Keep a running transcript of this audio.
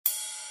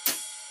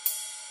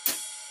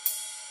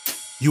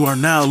You are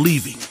now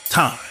leaving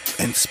time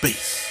and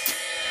space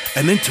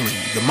and entering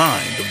the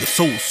mind of the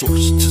soul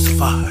source to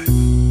survive.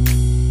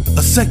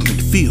 A segment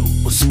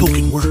filled with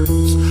spoken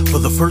words for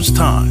the first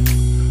time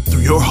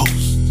through your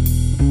host,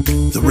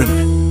 The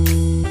Remnant.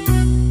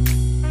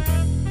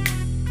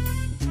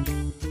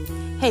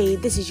 Hey,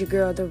 this is your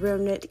girl, The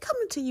Remnant,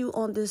 coming to you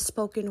on this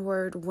Spoken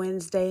Word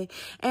Wednesday.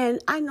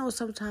 And I know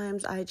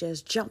sometimes I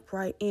just jump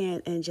right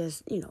in and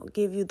just,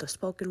 give you the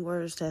spoken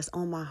words that's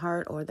on my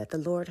heart or that the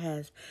Lord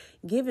has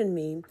given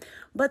me.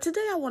 But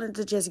today I wanted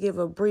to just give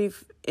a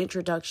brief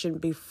introduction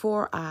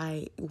before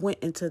I went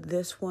into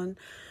this one,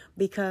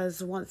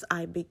 because once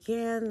I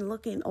began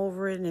looking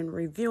over it and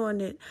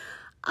reviewing it,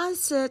 I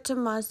said to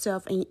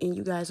myself, and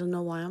you guys will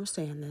know why I'm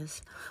saying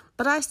this,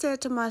 but I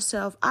said to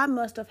myself, I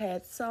must have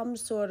had some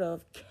sort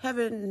of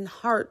Kevin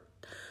Hart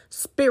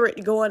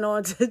spirit going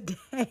on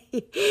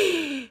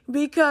today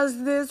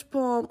because this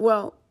poem,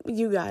 well,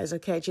 you guys will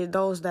catch it.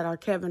 Those that are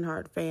Kevin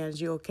Hart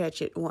fans, you'll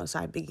catch it once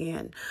I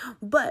begin.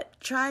 But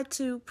try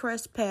to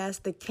press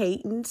past the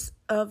cadence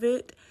of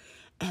it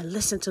and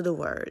listen to the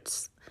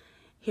words.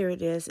 Here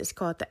it is. It's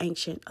called The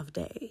Ancient of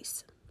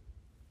Days.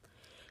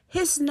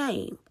 His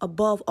name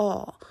above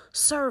all,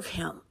 serve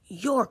him,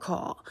 your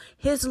call.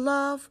 His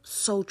love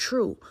so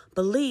true,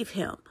 believe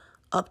him,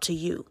 up to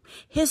you.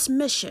 His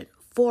mission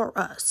for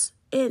us,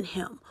 in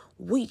him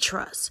we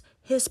trust.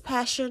 His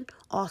passion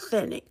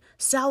authentic,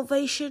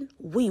 salvation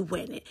we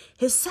win it.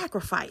 His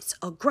sacrifice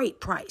a great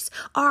price,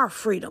 our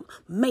freedom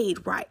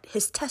made right.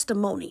 His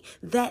testimony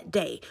that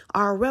day,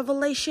 our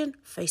revelation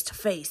face to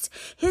face.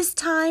 His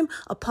time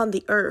upon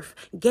the earth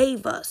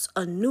gave us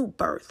a new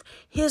birth.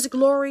 His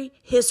glory,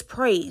 his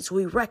praise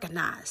we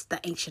recognize, the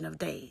Ancient of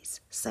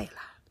Days. Selah.